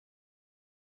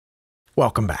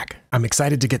Welcome back. I'm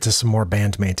excited to get to some more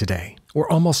Band-Maid today. We're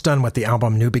almost done with the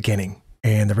album New Beginning.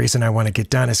 And the reason I want to get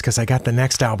done is because I got the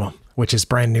next album, which is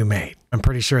Brand New Made. I'm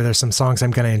pretty sure there's some songs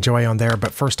I'm going to enjoy on there,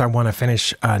 but first I want to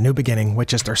finish New Beginning,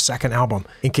 which is their second album.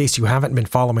 In case you haven't been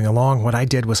following along, what I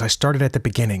did was I started at the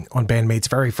beginning on Band-Maid's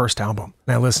very first album.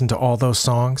 And I listened to all those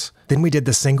songs. Then we did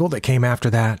the single that came after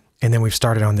that, and then we've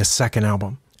started on this second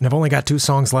album. And I've only got 2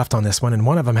 songs left on this one, and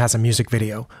one of them has a music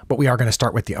video, but we are going to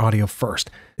start with the audio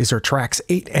first. These are tracks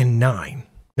 8 and 9.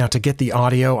 Now, to get the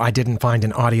audio, I didn't find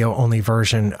an audio-only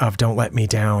version of Don't Let Me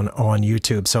Down on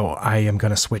YouTube, so I am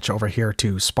going to switch over here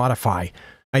to Spotify.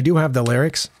 I do have the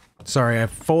lyrics. Sorry, I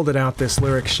folded out this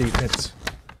lyric sheet.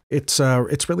 It's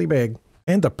really big.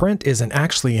 And the print isn't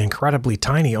actually incredibly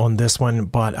tiny on this one,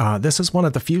 but this is one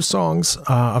of the few songs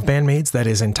of Band-Maid's that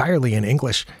is entirely in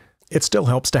English. It still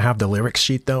helps to have the lyrics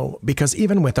sheet, though, because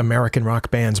even with American rock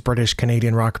bands, British,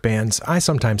 Canadian rock bands, I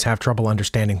sometimes have trouble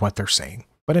understanding what they're saying.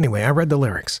 But anyway, I read the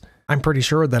lyrics. I'm pretty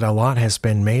sure that a lot has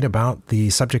been made about the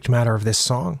subject matter of this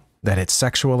song, that it's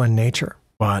sexual in nature.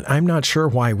 But I'm not sure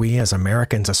why we as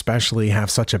Americans especially have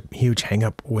such a huge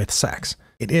hang-up with sex.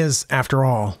 It is, after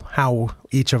all, how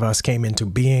each of us came into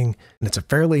being, and it's a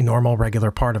fairly normal,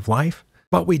 regular part of life.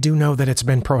 But we do know that it's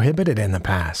been prohibited in the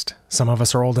past. Some of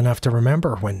us are old enough to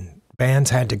remember when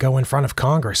bands had to go in front of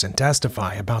Congress and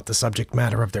testify about the subject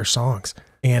matter of their songs.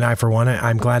 And I, for one,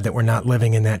 I'm glad that we're not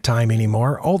living in that time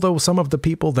anymore, although some of the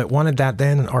people that wanted that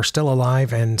then are still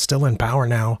alive and still in power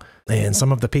now, and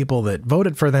some of the people that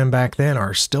voted for them back then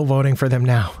are still voting for them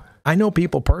now. I know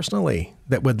people personally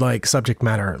that would like subject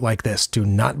matter like this to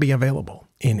not be available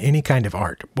in any kind of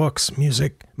art, books,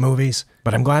 music, movies,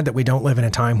 but I'm glad that we don't live in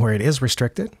a time where it is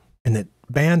restricted and that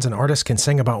bands and artists can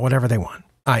sing about whatever they want.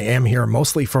 I am here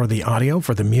mostly for the audio,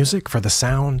 for the music, for the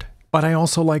sound, but I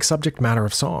also like subject matter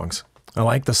of songs. I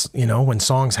like this, when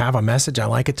songs have a message, I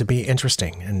like it to be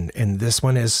interesting. And this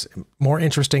one is more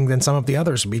interesting than some of the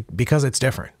others because it's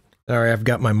different. Sorry, I've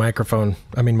got my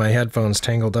my headphones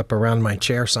tangled up around my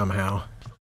chair somehow.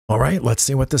 All right, let's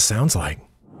see what this sounds like.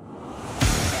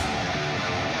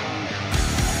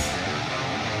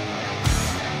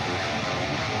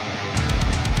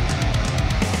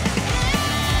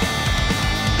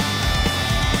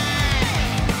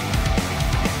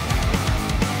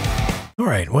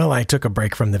 Alright, well, I took a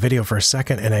break from the video for a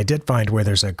second, and I did find where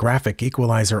there's a graphic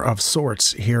equalizer of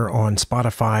sorts here on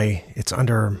Spotify. It's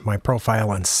under my profile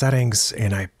on settings,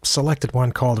 and I selected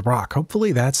one called Rock.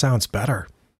 Hopefully that sounds better.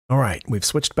 Alright, we've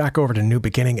switched back over to New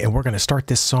Beginning, and we're going to start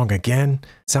this song again.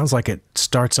 Sounds like it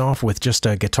starts off with just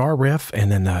a guitar riff,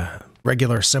 and then the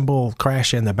regular cymbal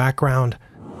crash in the background.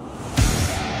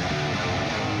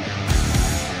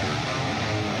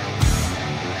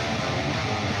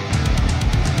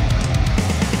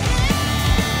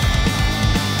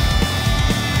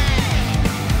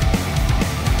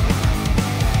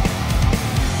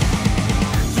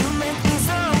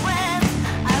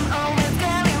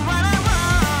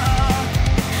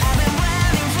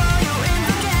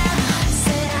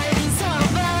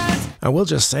 I will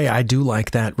just say I do like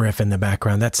that riff in the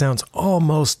background. That sounds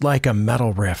almost like a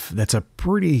metal riff. That's a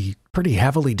pretty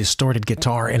heavily distorted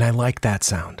guitar, and I like that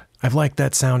sound. I've liked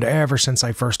that sound ever since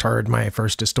I first heard my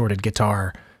first distorted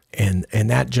guitar, and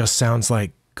that just sounds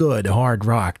like good hard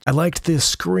rock. I liked the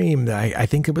scream. I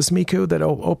think it was Miku that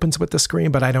opens with the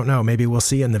scream, but I don't know. Maybe we'll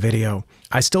see in the video.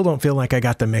 I still don't feel like I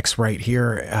got the mix right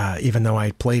here, even though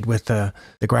I played with the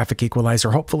graphic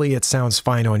equalizer. Hopefully it sounds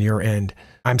fine on your end.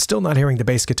 I'm still not hearing the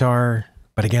bass guitar,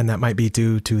 but again, that might be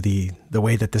due to the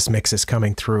way that this mix is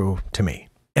coming through to me.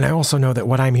 And I also know that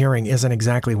what I'm hearing isn't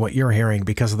exactly what you're hearing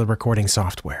because of the recording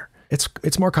software.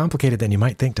 It's more complicated than you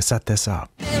might think to set this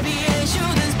up.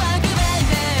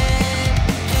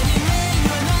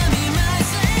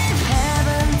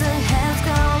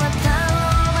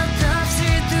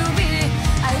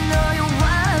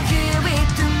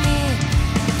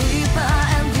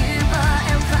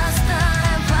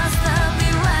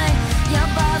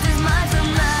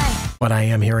 But I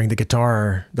am hearing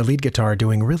the lead guitar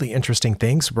doing really interesting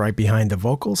things right behind the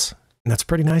vocals, and that's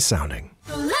pretty nice sounding.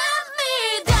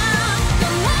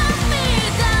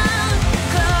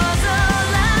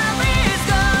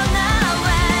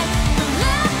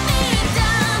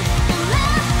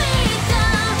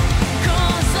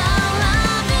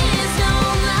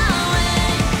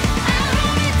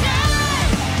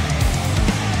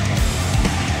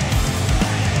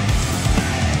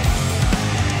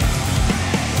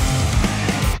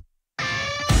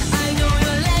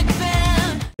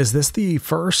 Is this the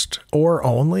first or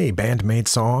only Band-Maid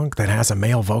song that has a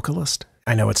male vocalist?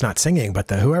 I know it's not singing, but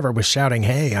whoever was shouting,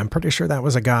 hey, I'm pretty sure that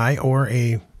was a guy or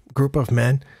a group of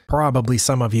men. Probably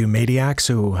some of you maniacs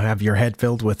who have your head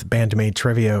filled with Band-Maid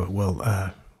trivia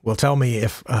will tell me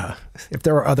if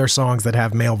there are other songs that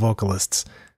have male vocalists.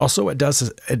 Also, it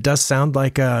does sound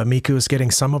like Miku is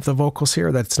getting some of the vocals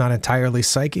here. That's not entirely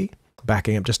Psyche.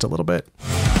 Backing up just a little bit.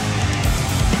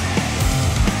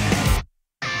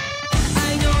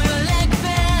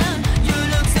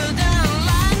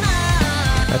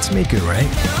 That's Miku,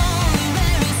 right?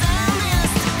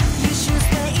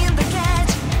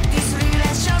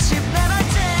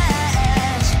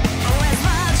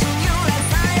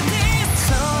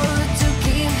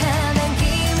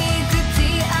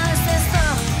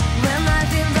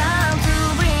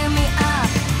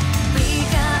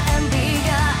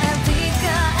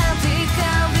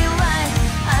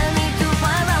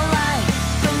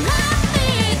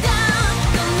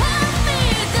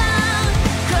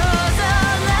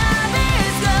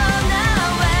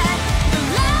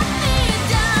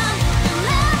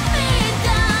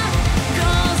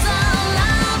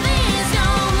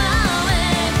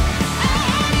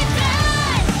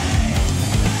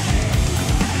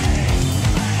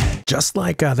 Just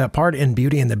like that part in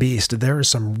Beauty and the Beast, there is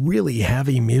some really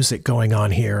heavy music going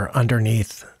on here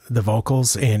underneath the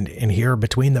vocals and here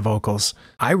between the vocals.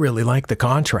 I really like the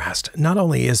contrast. Not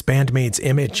only is Band-Maid's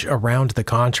image around the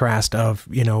contrast of,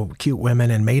 you know, cute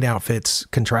women in maid outfits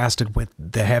contrasted with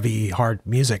the heavy, hard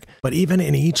music, but even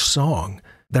in each song,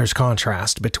 there's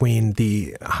contrast between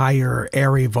the higher,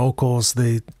 airy vocals,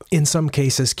 the, in some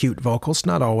cases, cute vocals,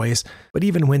 not always, but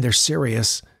even when they're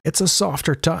serious, it's a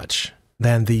softer touch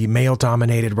than the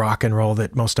male-dominated rock and roll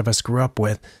that most of us grew up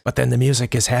with, but then the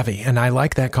music is heavy, and I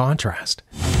like that contrast.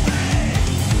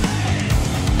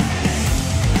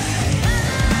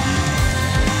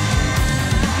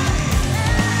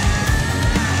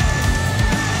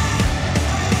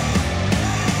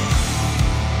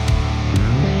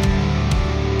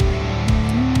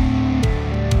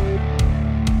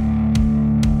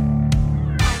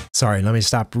 Sorry, let me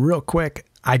stop real quick.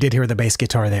 I did hear the bass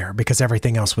guitar there because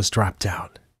everything else was dropped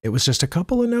out. It was just a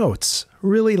couple of notes,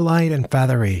 really light and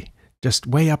feathery, just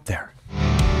way up there.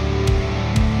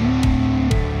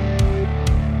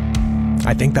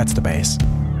 I think that's the bass.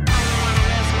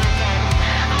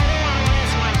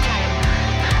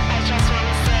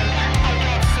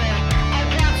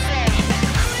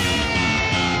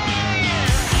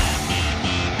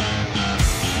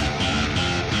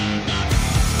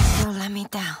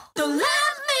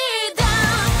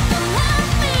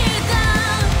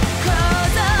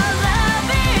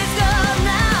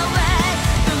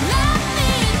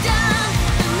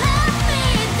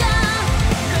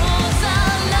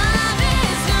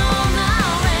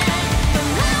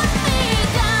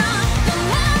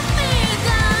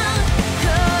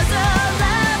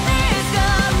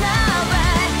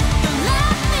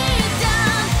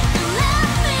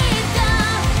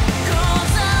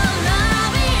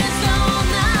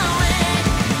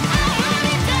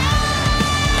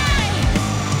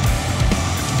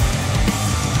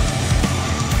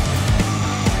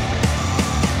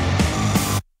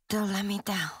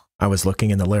 I was looking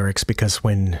in the lyrics because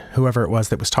when whoever it was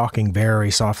that was talking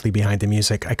very softly behind the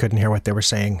music, I couldn't hear what they were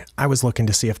saying. I was looking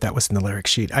to see if that was in the lyric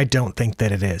sheet. I don't think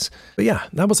that it is. But yeah,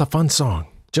 that was a fun song.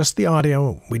 Just the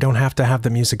audio. We don't have to have the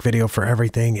music video for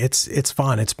everything. It's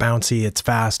fun. It's bouncy. It's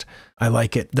fast. I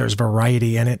like it. There's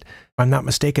variety in it. If I'm not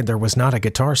mistaken, there was not a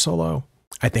guitar solo.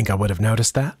 I think I would have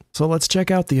noticed that. So let's check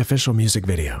out the official music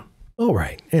video. All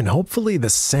right, and hopefully the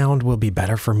sound will be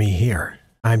better for me here.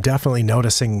 I'm definitely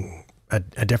noticing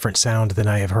a different sound than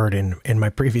I have heard in my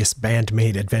previous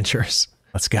Band-Maid adventures.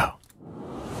 Let's go.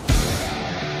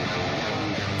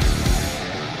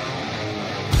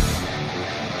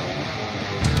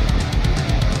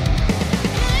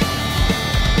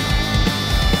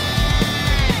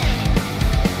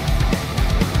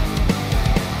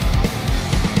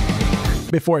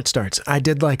 Before it starts, I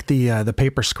did like the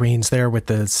paper screens there with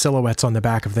the silhouettes on the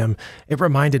back of them. It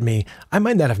reminded me, I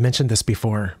might not have mentioned this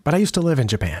before, but I used to live in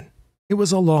Japan. It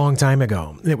was a long time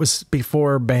ago. It was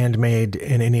before Band-Maid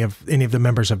and any of the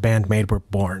members of Band-Maid were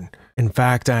born. In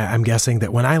fact, I'm guessing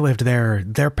that when I lived there,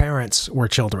 their parents were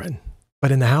children.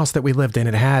 But in the house that we lived in,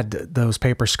 it had those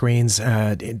paper screens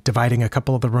dividing a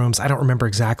couple of the rooms. I don't remember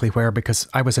exactly where because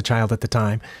I was a child at the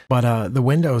time. But the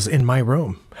windows in my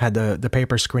room had the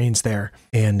paper screens there.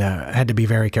 And I had to be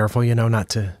very careful, you know, not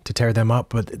to tear them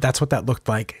up. But that's what that looked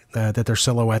like, that their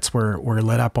silhouettes were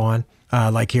lit up on.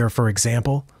 Like here, for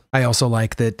example. I also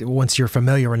like that once you're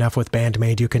familiar enough with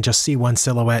Band-Maid, you can just see one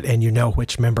silhouette and you know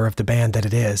which member of the band that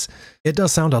it is. It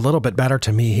does sound a little bit better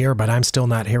to me here, but I'm still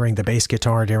not hearing the bass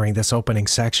guitar during this opening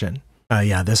section.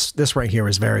 Yeah, this right here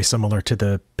is very similar to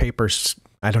the paper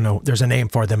I don't know, there's a name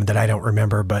for them that I don't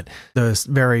remember, but this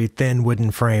very thin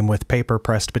wooden frame with paper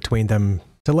pressed between them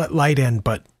to let light in,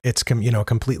 but it's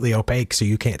completely opaque, so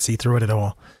you can't see through it at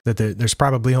all. There's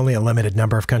probably only a limited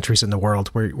number of countries in the world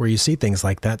where you see things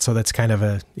like that, so that's kind of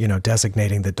a,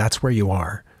 designating that that's where you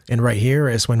are. And right here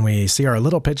is when we see our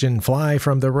little pigeon fly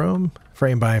from the room,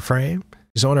 frame by frame.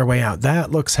 She's on her way out. That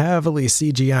looks heavily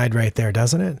CGI'd right there,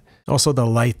 doesn't it? Also, the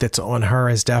light that's on her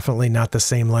is definitely not the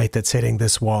same light that's hitting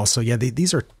this wall. So yeah,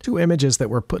 these are two images that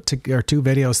were put together, or two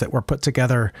videos that were put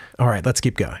together. All right, let's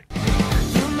keep going.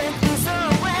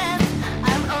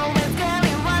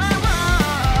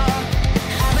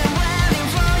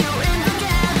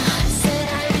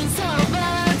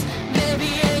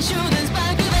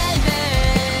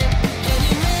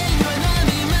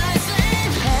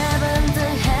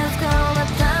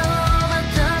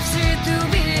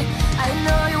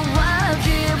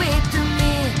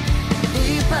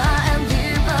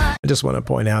 I just want to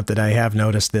point out that I have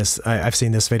noticed this. I've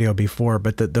seen this video before,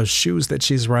 but those shoes that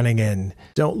she's running in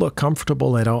don't look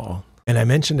comfortable at all. And I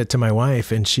mentioned it to my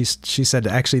wife, and she said,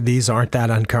 actually, these aren't that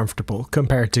uncomfortable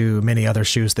compared to many other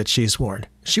shoes that she's worn.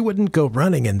 She wouldn't go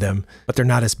running in them, but they're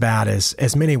not as bad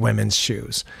as many women's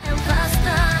shoes.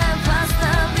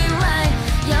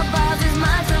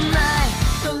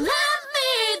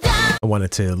 I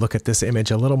wanted to look at this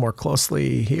image a little more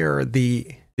closely here.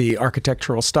 The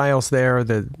architectural styles there,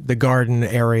 the garden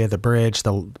area, the bridge,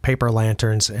 the paper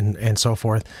lanterns, and so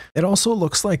forth. It also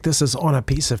looks like this is on a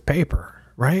piece of paper,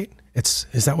 right?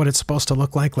 Is that what it's supposed to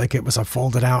look like? Like it was a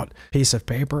folded out piece of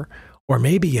paper? Or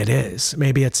maybe it is.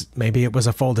 Maybe it was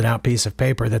a folded out piece of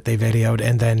paper that they videoed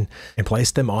and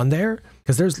placed them on there.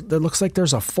 Because it looks like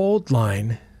there's a fold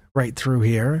line right through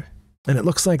here. And it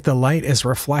looks like the light is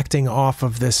reflecting off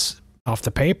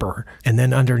the paper, and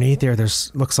then underneath there,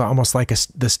 looks almost like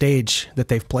the stage that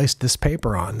they've placed this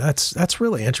paper on. That's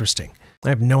really interesting. I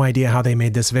have no idea how they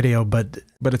made this video, but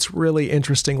it's really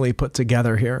interestingly put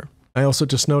together here. I also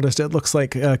just noticed it looks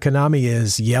like Konami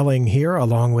is yelling here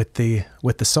along with the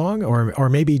song, or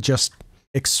maybe just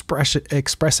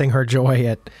expressing her joy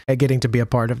at getting to be a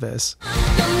part of this.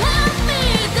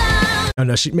 Oh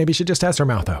no, maybe she just has her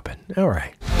mouth open. All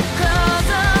right.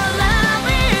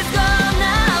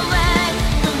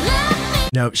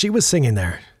 No, she was singing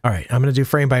there. All right, I'm going to do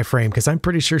frame by frame because I'm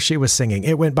pretty sure she was singing.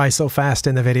 It went by so fast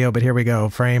in the video, but here we go,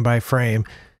 frame by frame.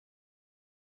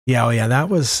 Yeah, oh yeah, that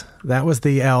was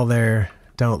the L there.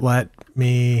 Don't let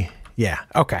me. Yeah,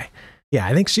 okay. Yeah,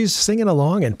 I think she's singing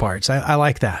along in parts. I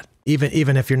like that.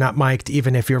 Even if you're not mic'd,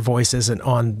 even if your voice isn't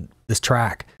on this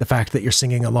track, the fact that you're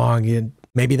singing along,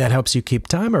 maybe that helps you keep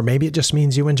time, or maybe it just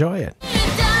means you enjoy it.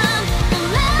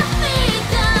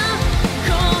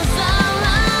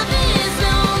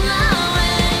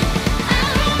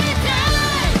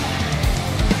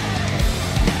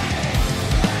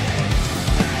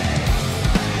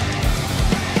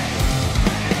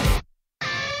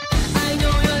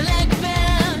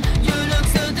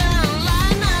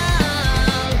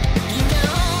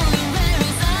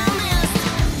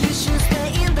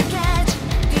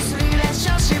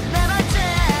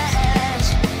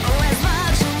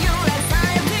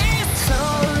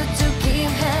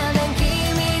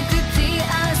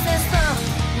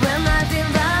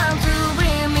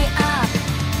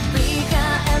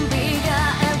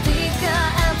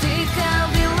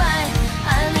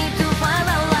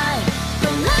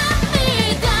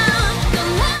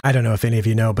 I don't know if any of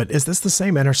you know, but is this the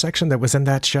same intersection that was in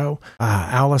that show,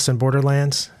 Alice in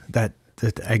Borderlands?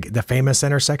 The famous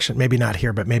intersection? Maybe not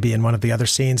here, but maybe in one of the other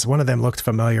scenes. One of them looked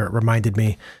familiar. It reminded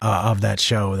me of that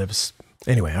show.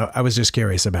 Anyway, I was just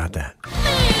curious about that.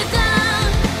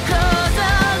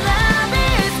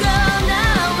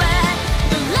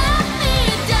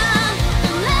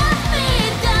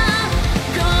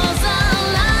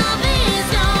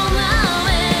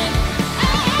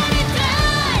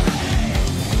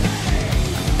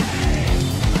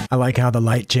 I like how the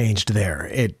light changed there.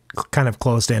 It kind of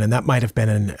closed in, and that might have been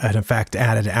an effect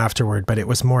added afterward, but it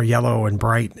was more yellow and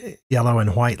bright, yellow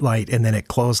and white light, and then it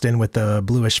closed in with the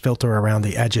bluish filter around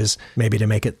the edges, maybe to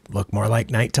make it look more like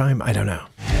nighttime. I don't know.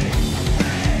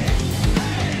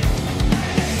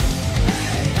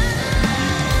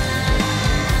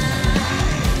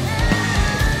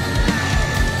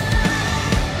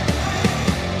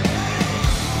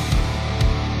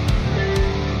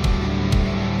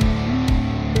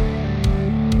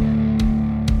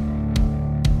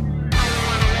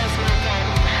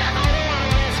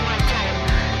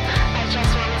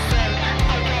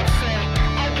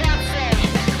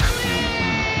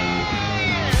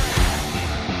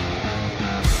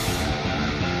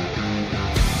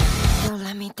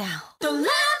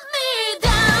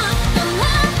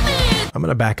 I'm going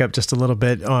to back up just a little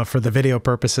bit for the video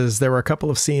purposes. There were a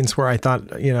couple of scenes where I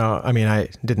thought, I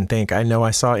didn't think. I know I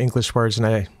saw English words and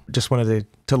I just wanted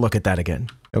to look at that again.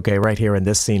 Okay, right here in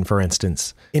this scene, for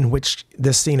instance, in which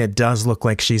this scene, it does look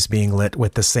like she's being lit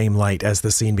with the same light as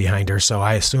the scene behind her. So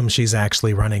I assume she's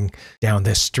actually running down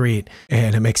this street.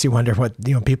 And it makes you wonder what,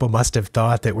 people must have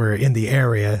thought that were in the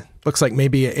area. Looks like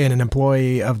maybe an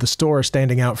employee of the store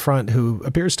standing out front who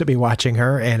appears to be watching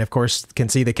her and, of course, can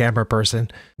see the camera person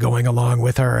going along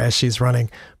with her as she's running.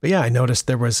 But yeah, I noticed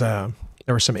there were some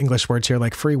English words here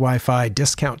like free Wi-Fi,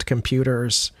 discount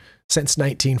computers, since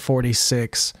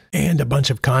 1946, and a bunch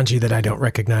of kanji that I don't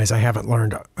recognize. I haven't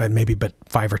learned maybe but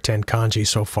 5 or 10 kanji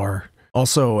so far.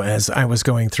 Also, as I was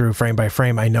going through frame by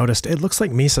frame, I noticed it looks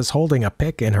like Misa's holding a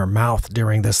pick in her mouth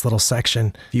during this little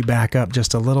section. If you back up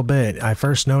just a little bit, I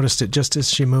first noticed it just as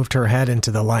she moved her head into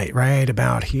the light, right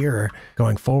about here,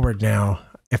 going forward now.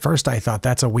 At first, I thought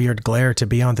that's a weird glare to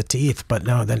be on the teeth, but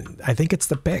no, then I think it's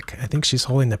the pick. I think she's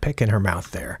holding the pick in her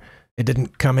mouth there. It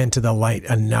didn't come into the light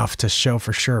enough to show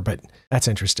for sure, but that's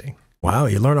interesting. Wow,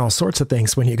 you learn all sorts of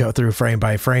things when you go through frame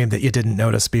by frame that you didn't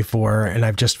notice before, and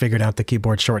I've just figured out the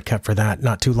keyboard shortcut for that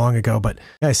not too long ago. But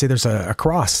yeah, I see there's a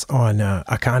cross on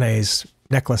Akane's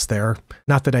necklace there.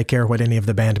 Not that I care what any of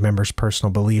the band members'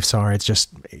 personal beliefs are. It's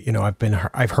just,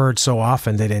 I've heard so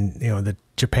often that that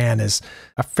Japan is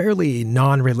a fairly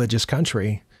non-religious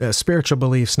country. Spiritual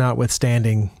beliefs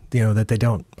notwithstanding, that they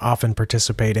don't often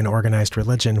participate in organized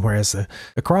religion, whereas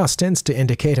the cross tends to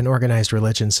indicate an organized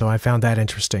religion. So I found that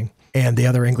interesting. And the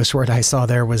other English word I saw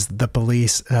there was the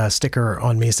police sticker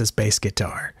on Misa's bass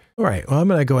guitar. All right, well, I'm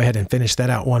going to go ahead and finish that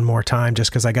out one more time just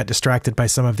because I got distracted by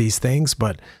some of these things.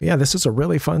 But yeah, this is a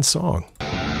really fun song.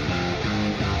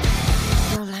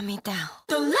 Don't let me down.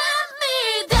 Don't let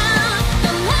me down.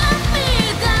 Don't let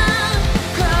me down.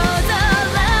 'Cause our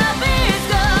love is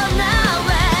gone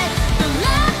away. Don't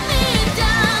let me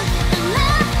down. Don't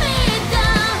let me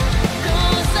down.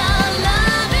 'Cause our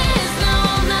love is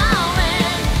gone away.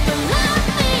 Don't let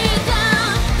me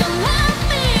down. Don't let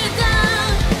me down.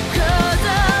 'Cause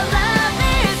our love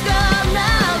is gone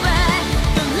away.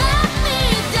 Don't let me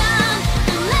down.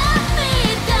 Don't let me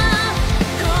down.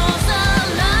 'Cause our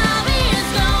love is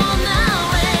gone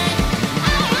away.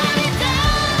 I wanna die.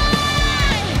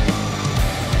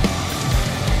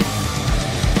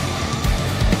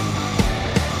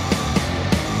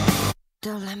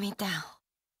 Don't let me down.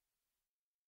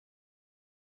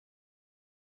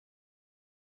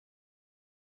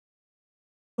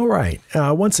 All right.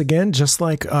 Once again, just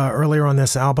like earlier on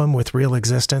this album with Real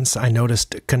Existence, I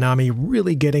noticed Konami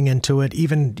really getting into it.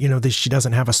 Even, she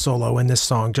doesn't have a solo in this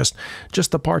song, just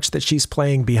the parts that she's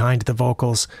playing behind the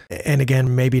vocals. And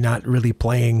again, maybe not really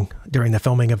playing during the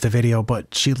filming of the video,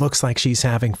 but she looks like she's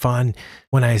having fun.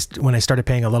 When I started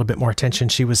paying a little bit more attention,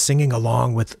 she was singing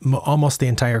along with almost the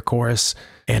entire chorus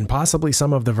and possibly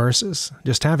some of the verses,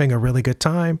 just having a really good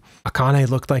time. Akane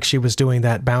looked like she was doing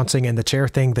that bouncing in the chair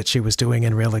thing that she was doing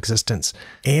in Real Existence.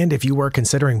 And if you were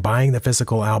considering buying the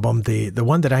physical album, the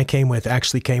one that I came with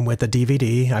actually came with a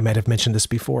DVD. I might have mentioned this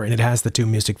before, and it has the 2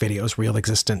 music videos, Real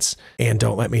Existence and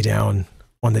Don't Let Me Down,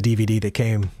 on the DVD that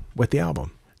came with the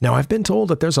album. Now, I've been told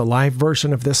that there's a live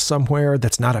version of this somewhere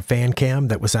that's not a fan cam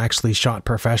that was actually shot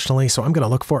professionally, so I'm going to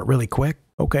look for it really quick.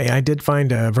 Okay, I did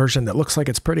find a version that looks like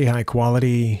it's pretty high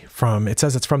quality it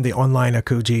says it's from the Online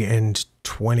Akuji in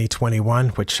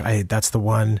 2021, that's the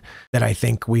one that I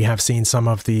think we have seen some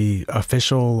of the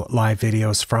official live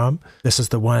videos from. This is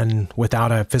the one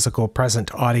without a physical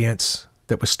present audience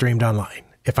that was streamed online,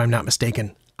 if I'm not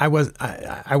mistaken. I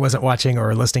wasn't watching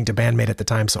or listening to Band-Maid at the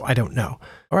time, so I don't know.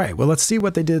 All right, well, let's see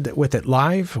what they did with it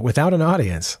live without an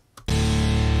audience.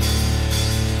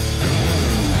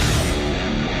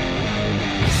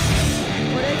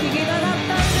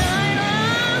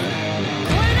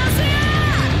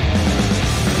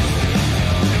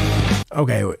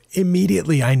 Okay,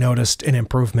 immediately I noticed an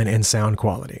improvement in sound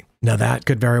quality. Now that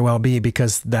could very well be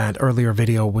because that earlier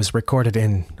video was recorded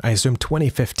in, I assume,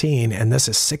 2015, and this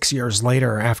is 6 years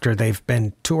later after they've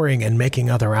been touring and making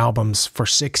other albums for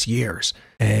 6 years.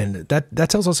 And that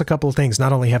tells us a couple of things.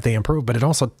 Not only have they improved, but it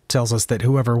also tells us that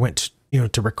whoever went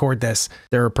to record this,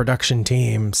 their production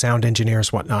team, sound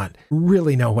engineers, whatnot,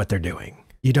 really know what they're doing.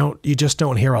 You just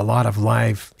don't hear a lot of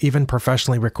live, even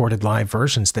professionally recorded live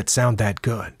versions that sound that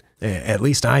good. At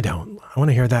least I don't. I want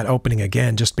to hear that opening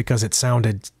again just because it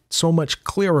sounded so much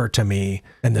clearer to me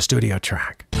than the studio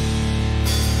track.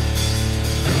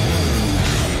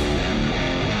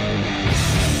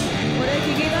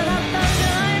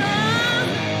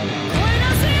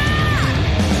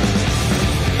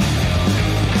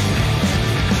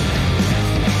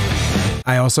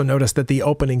 I also noticed that the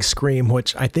opening scream,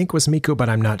 which I think was Miku, but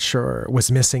I'm not sure,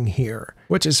 was missing here,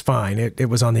 which is fine. It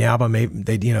was on the album. Maybe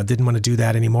they didn't want to do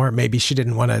that anymore. Maybe she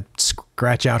didn't want to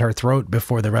scratch out her throat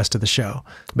before the rest of the show.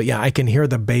 But yeah, I can hear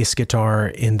the bass guitar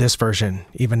in this version,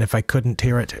 even if I couldn't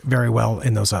hear it very well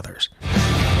in those others.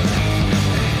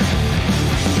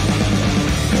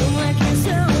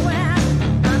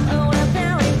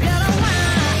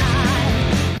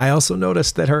 I also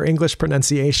noticed that her English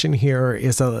pronunciation here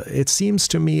it seems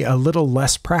to me a little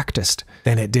less practiced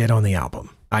than it did on the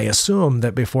album. I assume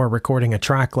that before recording a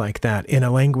track like that in a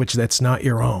language that's not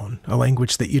your own, a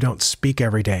language that you don't speak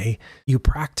every day, you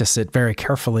practice it very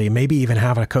carefully, maybe even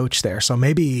have a coach there. So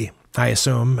maybe, I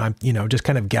assume, I'm just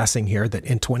kind of guessing here, that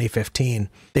in 2015,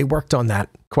 they worked on that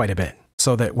quite a bit,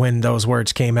 so that when those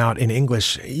words came out in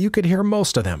English, you could hear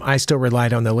most of them. I still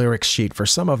relied on the lyrics sheet for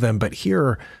some of them, but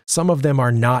here, some of them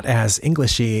are not as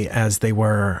Englishy as they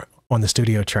were on the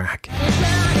studio track.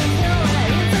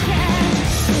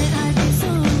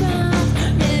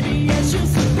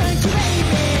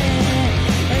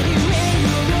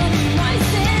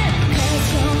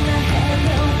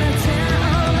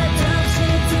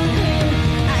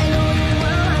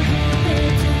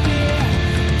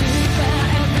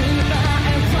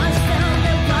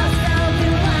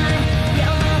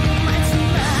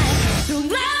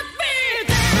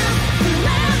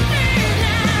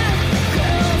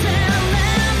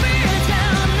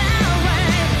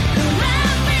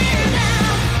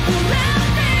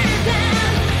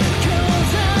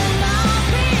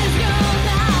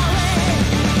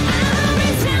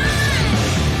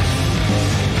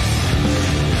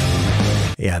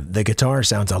 Yeah, the guitar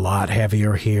sounds a lot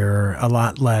heavier here, a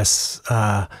lot less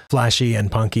flashy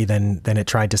and punky than it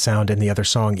tried to sound in the other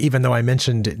song, even though I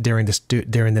mentioned during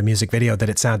the music video that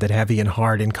it sounded heavy and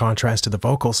hard in contrast to the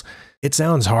vocals. It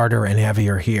sounds harder and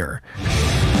heavier here.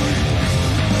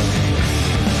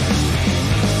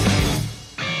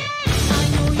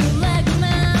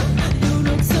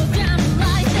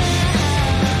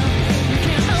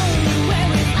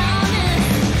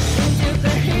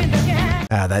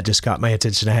 That just got my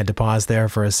attention. I had to pause there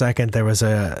for a second. There was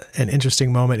an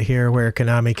interesting moment here where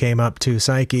Konami came up to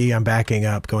Psyche. I'm backing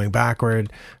up, going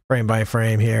backward, frame by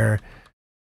frame here.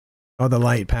 Oh, the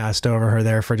light passed over her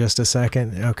there for just a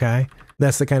second. Okay.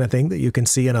 That's the kind of thing that you can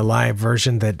see in a live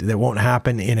version that won't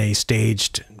happen in a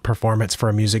staged performance for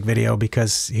a music video,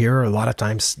 because here a lot of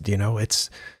times,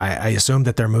 I assume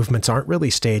that their movements aren't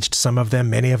really staged. Some of them,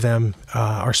 many of them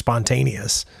are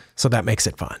spontaneous. So that makes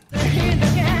it fun.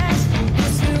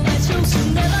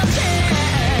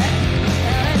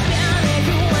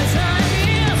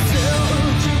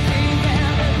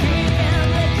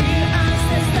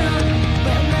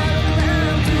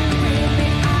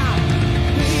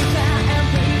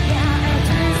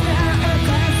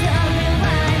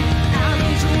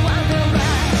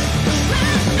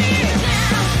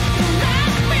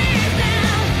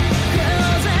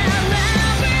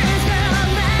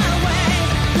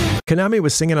 Konami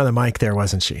was singing on the mic there,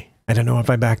 wasn't she? I don't know if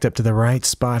I backed up to the right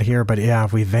spot here, but yeah,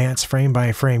 if we advance frame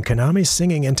by frame, Konami's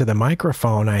singing into the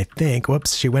microphone, I think.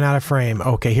 Whoops, she went out of frame.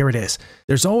 Okay, here it is.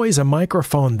 There's always a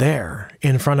microphone there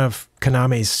in front of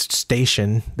Konami's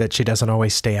station that she doesn't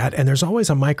always stay at, and there's always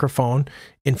a microphone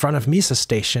in front of Misa's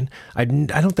station. I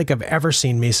don't think I've ever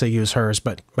seen Misa use hers,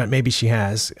 but maybe she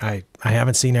has. I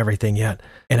haven't seen everything yet.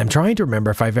 And I'm trying to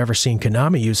remember if I've ever seen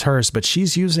Konami use hers, but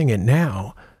she's using it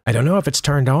now. I don't know if it's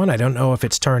turned on, I don't know if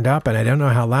it's turned up, and I don't know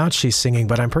how loud she's singing,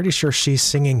 but I'm pretty sure she's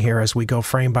singing here as we go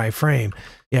frame by frame.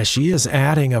 Yeah, she is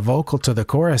adding a vocal to the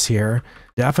chorus here.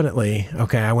 Definitely.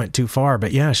 Okay, I went too far,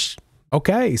 but yeah.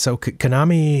 Okay, so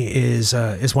Konami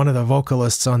is one of the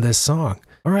vocalists on this song.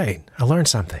 All right, I learned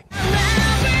something.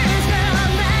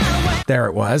 There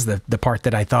it was, the part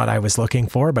that I thought I was looking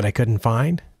for, but I couldn't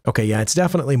find. Okay, yeah, it's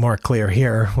definitely more clear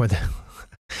here with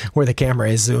where the camera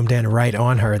is zoomed in right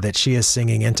on her, that she is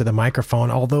singing into the microphone,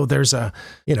 although there's a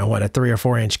 3 or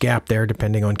 4 inch gap there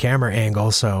depending on camera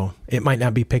angle, so it might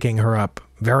not be picking her up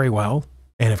very well.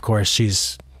 And of course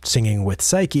she's singing with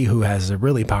Psyche, who has a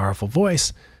really powerful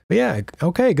voice. But yeah,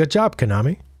 okay, good job,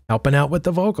 Konami, helping out with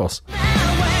the vocals.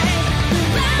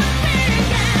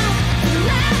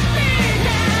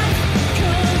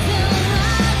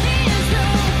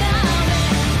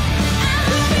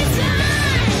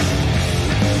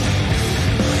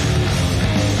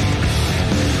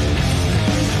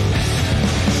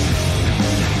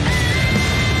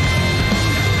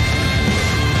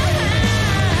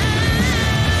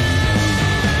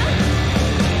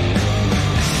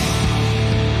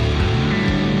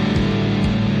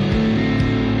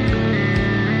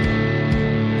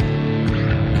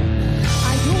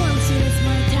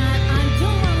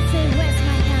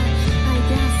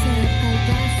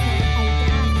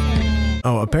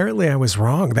 Oh, apparently I was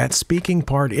wrong. That speaking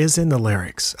part is in the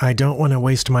lyrics. I don't want to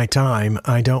waste my time.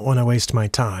 I don't want to waste my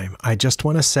time. I just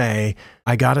want to say,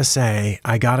 I gotta say,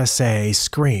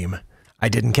 scream. I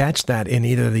didn't catch that in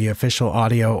either the official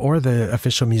audio or the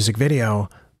official music video,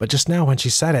 but just now when she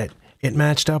said it, it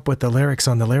matched up with the lyrics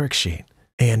on the lyric sheet.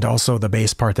 And also the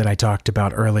bass part that I talked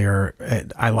about earlier,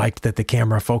 I liked that the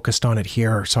camera focused on it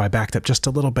here, so I backed up just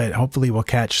a little bit. Hopefully we'll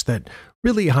catch that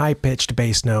really high-pitched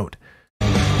bass note.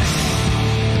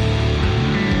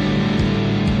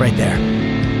 Right there. I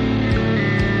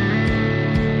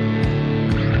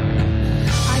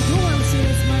don't want to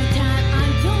waste my time. I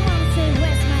don't want to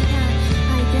waste my time.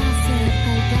 I got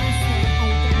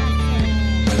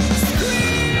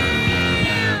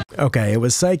it. Okay, it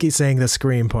was Psyche saying the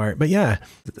scream part, but yeah,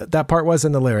 that part was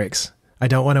in the lyrics. I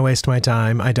don't want to waste my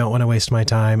time. I don't want to waste my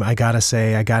time. I gotta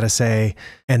say,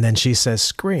 and then she says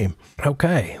scream.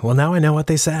 Okay, well now I know what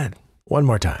they said. One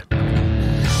more time. I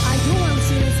don't want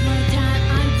to waste my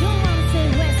time. I don't want to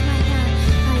waste my time.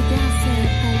 I got it.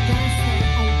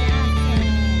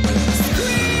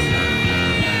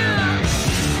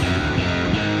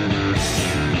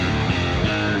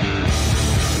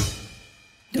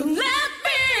 Don't let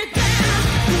me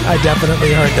down. I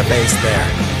definitely heard the bass there.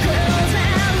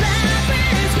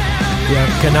 Yeah,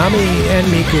 Konami and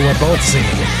Miku were both singing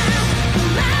it.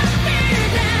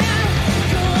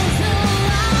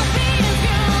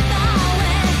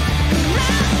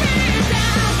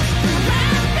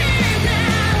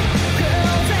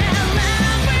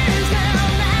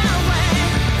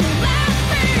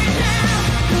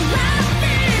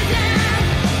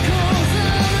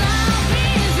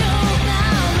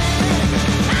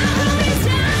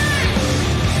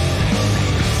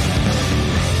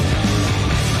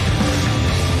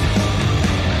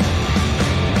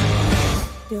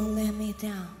 Don't let me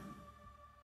down.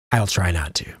 I'll try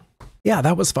not to. Yeah,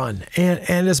 that was fun. And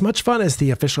as much fun as the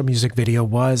official music video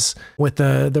was with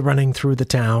the running through the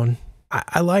town,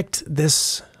 I liked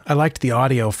this. I liked the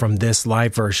audio from this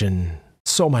live version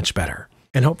so much better.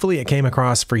 And hopefully it came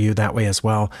across for you that way as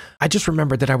well. I just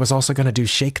remembered that I was also going to do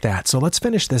Shake That. So let's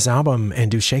finish this album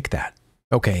and do Shake That.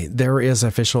 Okay, there is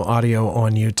official audio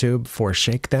on YouTube for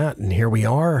Shake That. And here we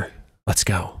are. Let's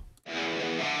go.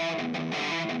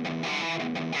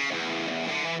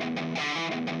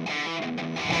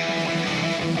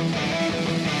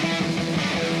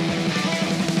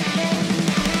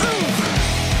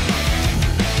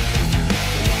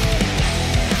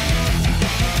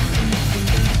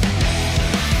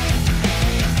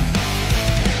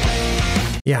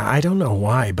 Yeah, I don't know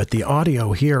why, but the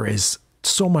audio here is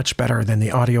so much better than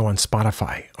the audio on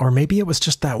Spotify. Or maybe it was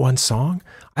just that one song.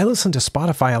 I listen to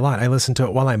Spotify a lot. I listen to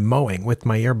it while I'm mowing with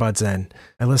my earbuds in.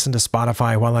 I listen to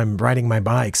Spotify while I'm riding my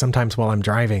bike, sometimes while I'm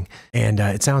driving, and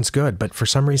it sounds good. But for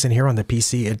some reason here on the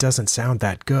PC, it doesn't sound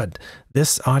that good.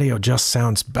 This audio just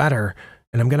sounds better,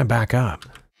 and I'm going to back up.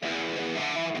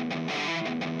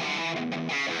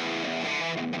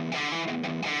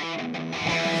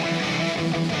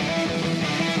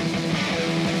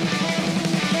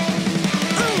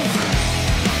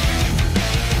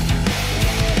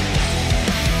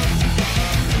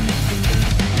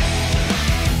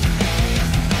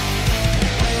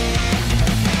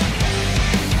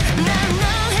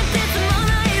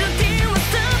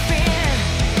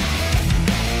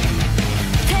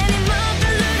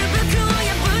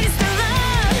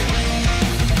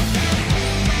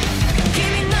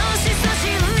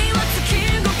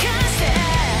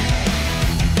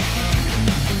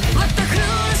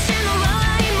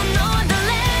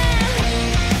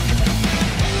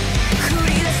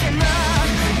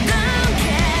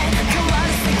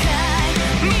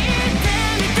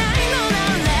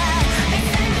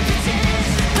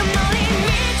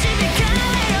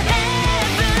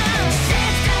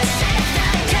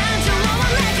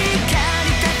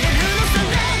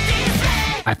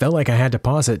 I felt like I had to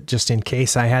pause it just in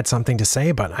case I had something to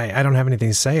say, but I don't have anything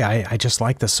to say. I just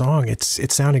like the song.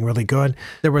 It's sounding really good.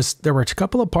 There were a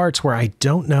couple of parts where I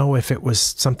don't know if it was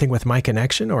something with my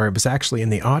connection or it was actually in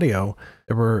the audio.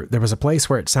 There was a place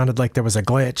where it sounded like there was a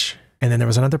glitch, and then there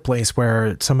was another place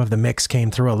where some of the mix came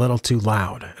through a little too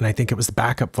loud. And I think it was the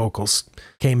backup vocals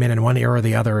came in one ear or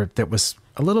the other that was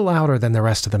a little louder than the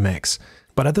rest of the mix.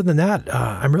 But other than that,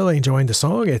 I'm really enjoying the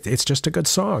song. It's just a good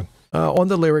song. On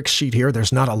the lyrics sheet here,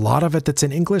 there's not a lot of it that's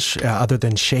in English other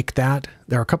than Shake That.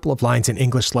 There are a couple of lines in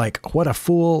English like, what a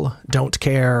fool, don't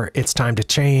care, it's time to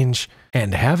change,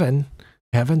 and heaven.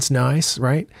 Heaven's nice,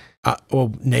 right?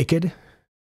 Well, naked.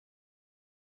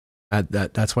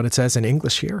 That's what it says in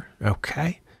English here.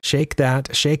 Okay. Shake that,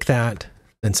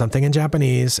 then something in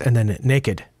Japanese, and then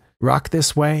naked. Rock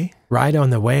this way, ride on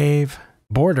the wave,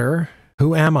 Border,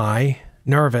 Who Am I,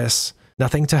 Nervous,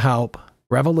 Nothing to Help,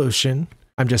 Revolution.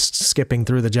 I'm just skipping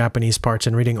through the Japanese parts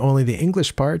and reading only the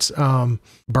English parts.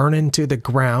 Burnin' to the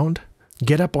Ground,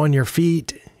 Get Up on Your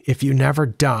Feet, If You Never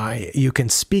Die, You Can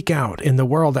Speak Out in the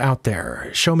World Out There,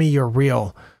 Show Me You're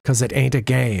Real, 'Cause It Ain't a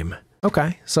Game.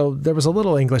 Okay, so there was a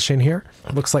little English in here.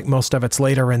 Looks like most of it's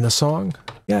later in the song.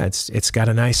 Yeah, it's got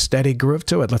a nice steady groove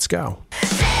to it. Let's go.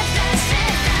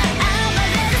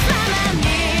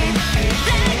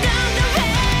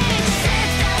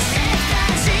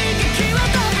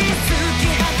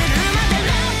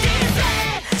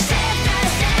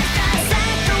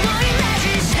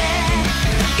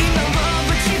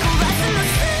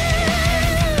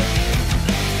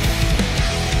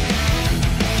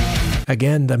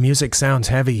 Again, the music sounds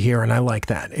heavy here, and I like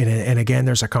that. And again,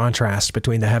 there's a contrast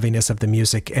between the heaviness of the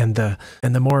music and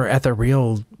the more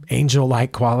ethereal,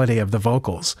 angel-like quality of the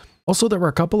vocals. Also, there were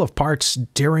a couple of parts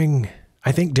during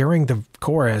the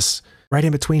chorus, right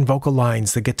in between vocal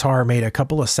lines, the guitar made a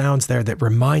couple of sounds there that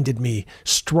reminded me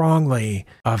strongly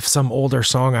of some older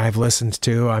song I've listened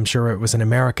to. I'm sure it was an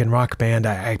American rock band.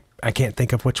 I can't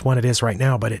think of which one it is right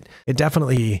now, but it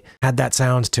definitely had that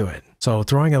sound to it. So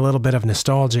throwing a little bit of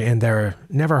nostalgia in there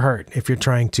never hurt if you're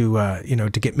trying to,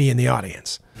 to get me in the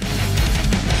audience.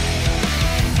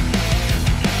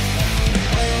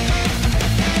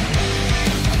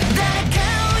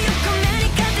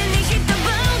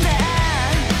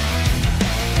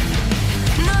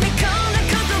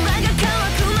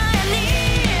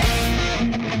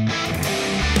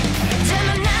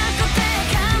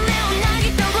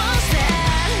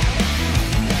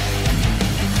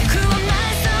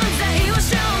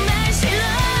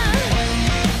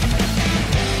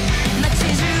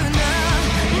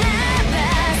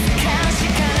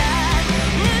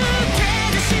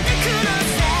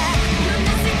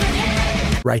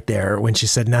 Right there, when she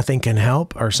said nothing can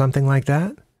help or something like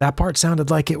that, that part sounded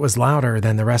like it was louder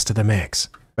than the rest of the mix.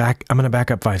 I'm going to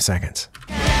back up 5 seconds.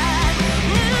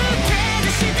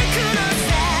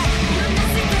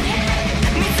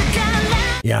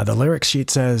 Yeah, the lyric sheet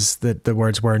says that the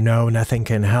words were no, nothing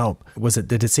can help.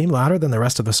 Did it seem louder than the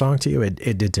rest of the song to you?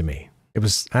 It did to me. It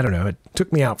was, I don't know, it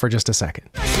took me out for just a second.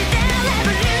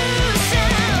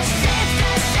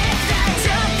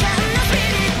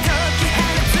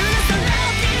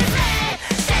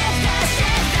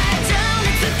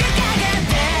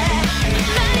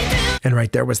 And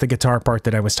right there was the guitar part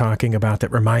that I was talking about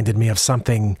that reminded me of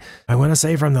something, I want to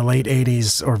say from the late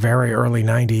 80s or very early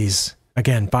 90s.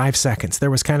 Again, 5 seconds.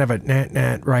 There was kind of a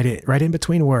nat right in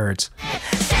between words.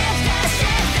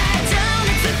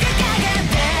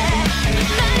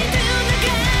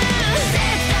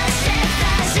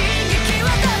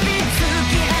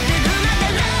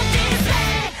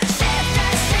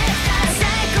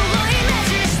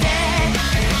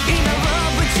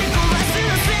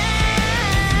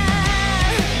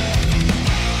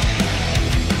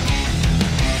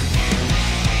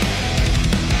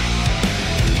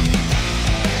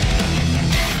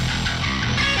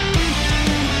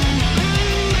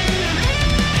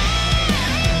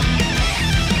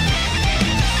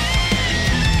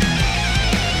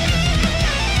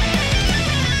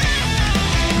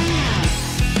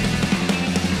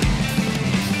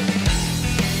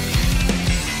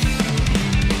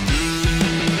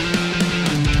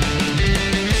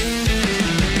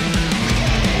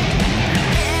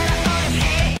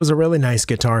 Was a really nice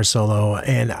guitar solo,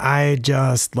 and I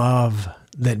just love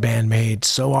that Band-Maid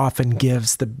so often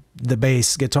gives the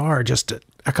bass guitar just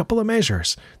a couple of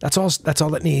measures. That's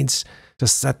all it needs to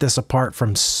set this apart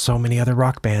from so many other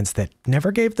rock bands that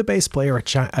never gave the bass player a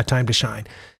time to shine.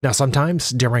 Now,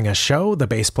 sometimes during a show, the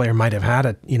bass player might have had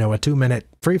a 2-minute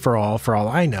free-for-all, for all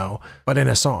I know, but in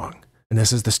a song. And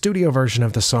this is the studio version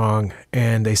of the song,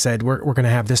 and they said, we're going to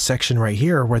have this section right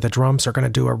here where the drums are going to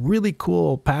do a really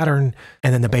cool pattern,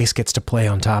 and then the bass gets to play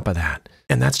on top of that.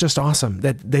 And that's just awesome.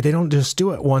 That they don't just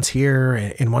do it once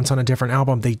here and once on a different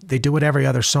album. They do it every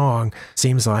other song,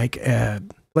 seems like.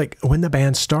 Like when the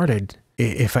band started,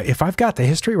 if I've got the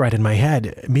history right in my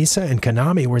head, Misa and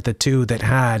Konami were the two that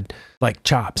had like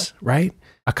chops, right?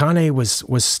 Akane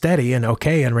was steady and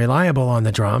okay and reliable on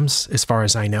the drums, as far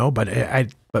as I know, but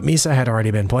Misa had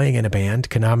already been playing in a band.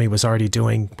 Konami was already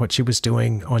doing what she was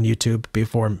doing on YouTube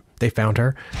before they found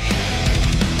her.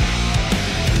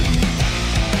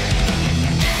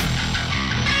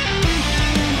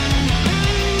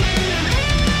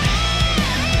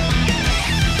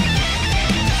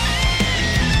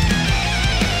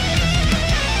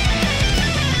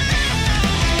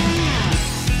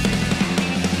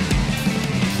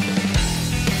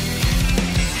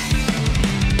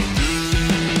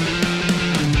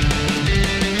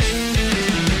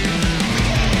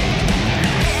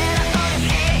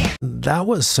 that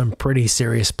was some pretty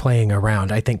serious playing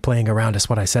around. I think playing around is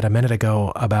what I said a minute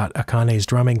ago about Akane's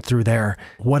drumming through there.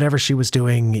 Whatever she was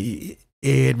doing,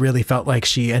 it really felt like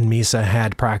she and Misa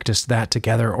had practiced that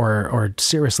together or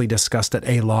seriously discussed it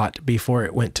a lot before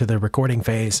it went to the recording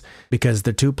phase, because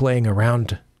the two playing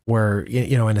around were,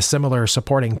 you know, in a similar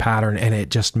supporting pattern, and it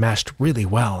just meshed really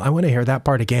well. I want to hear that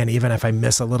part again, even if I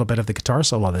miss a little bit of the guitar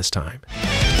solo this time.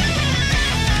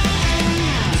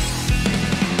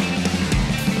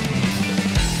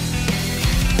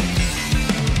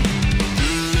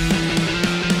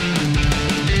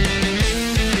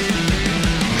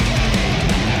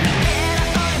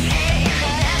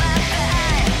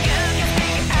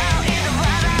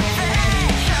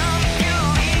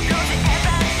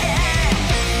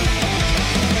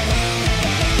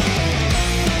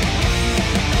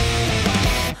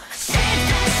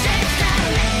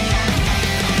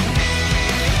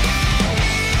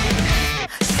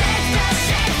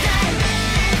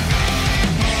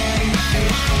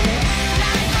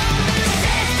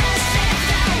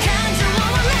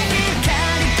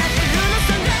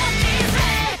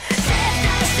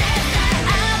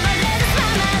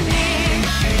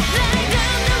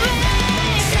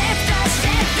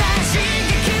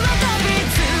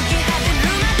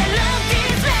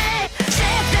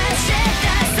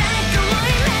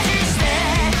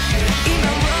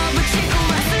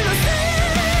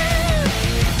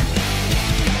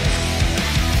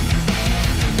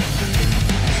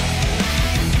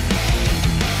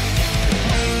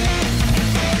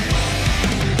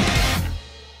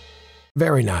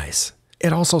 Very nice.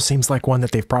 It also seems like one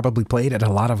that they've probably played at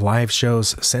a lot of live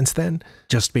shows since then,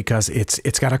 just because it's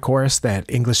got a chorus that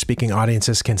English-speaking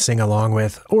audiences can sing along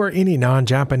with, or any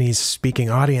non-Japanese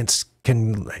speaking audience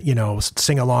can, you know,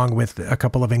 sing along with a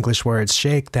couple of English words,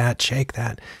 shake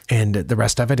that, and the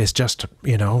rest of it is just,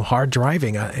 you know, hard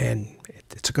driving, and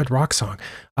it's a good rock song.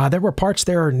 There were parts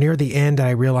there near the end that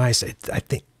I realized, I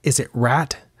think, is it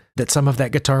Rat that some of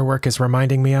that guitar work is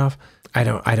reminding me of? I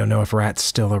don't know if Rat's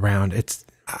still around.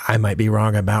 I might be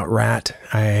wrong about Rat.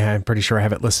 I'm pretty sure I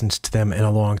haven't listened to them in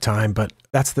a long time, but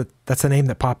that's the name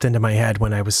that popped into my head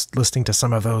when I was listening to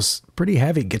some of those pretty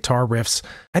heavy guitar riffs.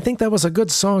 I think that was a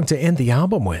good song to end the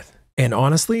album with. And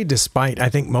honestly, despite, I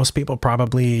think most people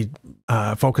probably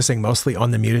focusing mostly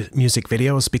on the music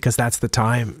videos because that's the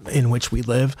time in which we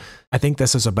live, I think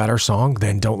this is a better song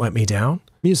than Don't Let Me Down,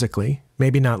 musically.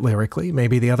 Maybe not lyrically.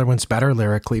 Maybe the other one's better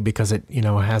lyrically because it, you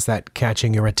know, has that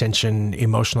catching your attention,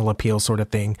 emotional appeal sort of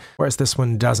thing, whereas this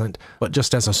one doesn't. But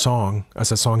just as a song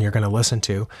you're going to listen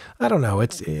to, I don't know.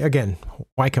 It's, again,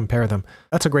 why compare them?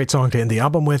 That's a great song to end the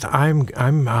album with. I'm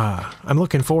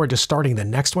looking forward to starting the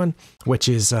next one, which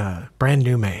is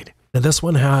Band-Maid. Now, this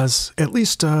one has at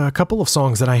least a couple of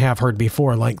songs that I have heard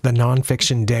before, like the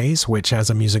Nonfiction Days, which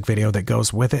has a music video that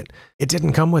goes with it. It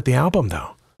didn't come with the album,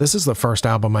 though. This is the first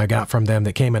album I got from them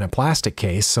that came in a plastic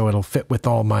case, so it'll fit with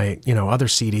all my, you know, other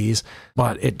CDs,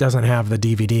 but it doesn't have the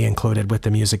DVD included with the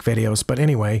music videos. But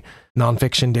anyway,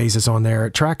 Nonfiction Days is on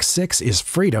there. Track 6 is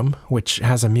Freedom, which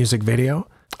has a music video.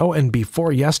 Oh, and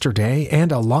Before Yesterday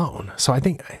and Alone. So I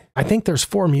think there's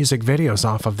 4 music videos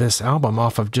off of this album,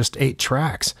 off of just 8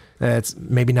 tracks. It's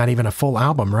maybe not even a full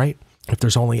album, right? If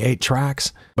there's only 8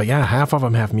 tracks. But yeah, half of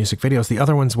them have music videos. The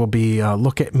other ones will be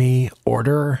Look at Me,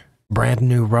 Order, Brand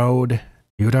New Road,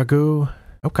 Yuragu.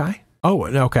 Okay. Oh,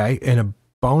 okay. And a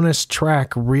bonus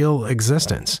track, Real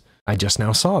Existence. I just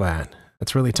now saw that.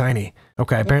 That's really tiny.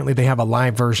 Okay, apparently they have a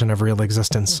live version of Real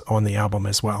Existence on the album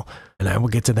as well. And I will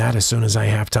get to that as soon as I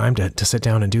have time to sit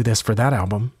down and do this for that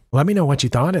album. Let me know what you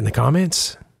thought in the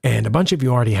comments. And a bunch of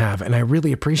you already have, and I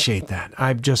really appreciate that.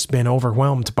 I've just been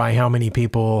overwhelmed by how many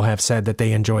people have said that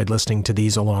they enjoyed listening to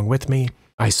these along with me.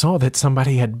 I saw that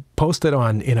somebody had posted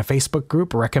in a Facebook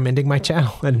group recommending my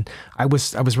channel, and I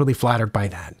was really flattered by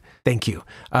that. Thank you.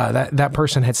 That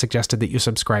person had suggested that you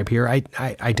subscribe here.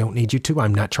 I don't need you to.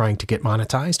 I'm not trying to get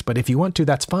monetized, but if you want to,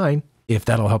 that's fine. If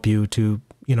that'll help you to,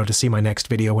 you know, to see my next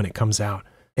video when it comes out.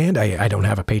 And I don't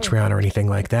have a Patreon or anything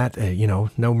like that. You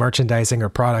know, no merchandising or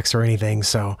products or anything.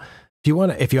 So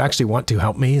if you actually want to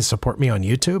help me and support me on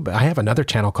YouTube, I have another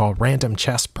channel called Random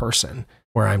Chess Person,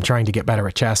 where I'm trying to get better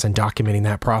at chess and documenting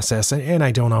that process, and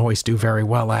I don't always do very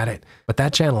well at it. But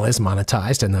that channel is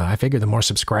monetized, and I figure the more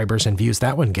subscribers and views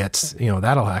that one gets, you know,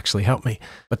 that'll actually help me.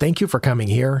 But thank you for coming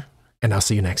here, and I'll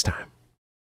see you next time.